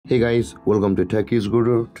Hey guys, welcome to Techies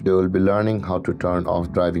Guru. Today we'll be learning how to turn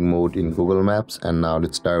off driving mode in Google Maps, and now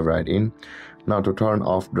let's dive right in. Now to turn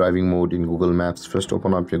off driving mode in Google Maps, first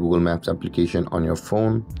open up your Google Maps application on your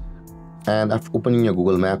phone. And after opening your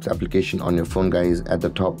Google Maps application on your phone, guys, at the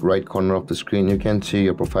top right corner of the screen you can see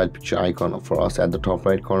your profile picture icon. For us, at the top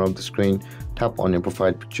right corner of the screen, tap on your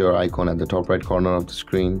profile picture icon at the top right corner of the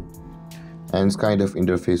screen, and this kind of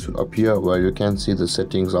interface will appear where you can see the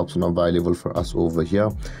settings option available for us over here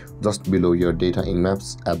just below your data in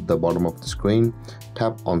maps. At the bottom of the screen,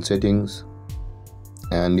 tap on settings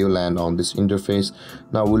and you land on this interface.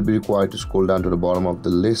 Now we'll be required to scroll down to the bottom of the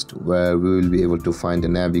list where we will be able to find the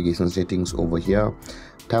navigation settings over here.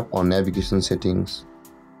 Tap on navigation settings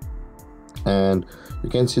and you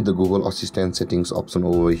can see the Google Assistant settings option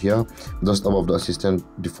over here just above the Assistant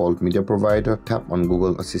default media provider. Tap on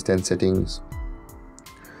Google Assistant settings.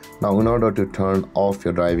 Now in order to turn off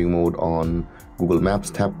your driving mode on Google Maps,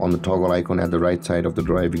 tap on the toggle icon at the right side of the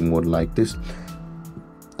driving mode like this,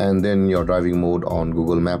 and then your driving mode on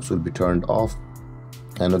Google Maps will be turned off.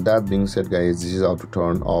 And with that being said, guys, this is how to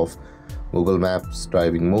turn off Google Maps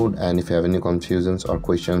driving mode. And if you have any confusions or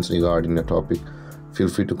questions regarding the topic, feel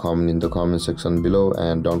free to comment in the comment section below,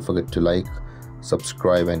 and don't forget to like,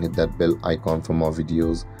 subscribe and hit that bell icon for more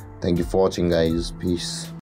videos. Thank you for watching, guys. Peace.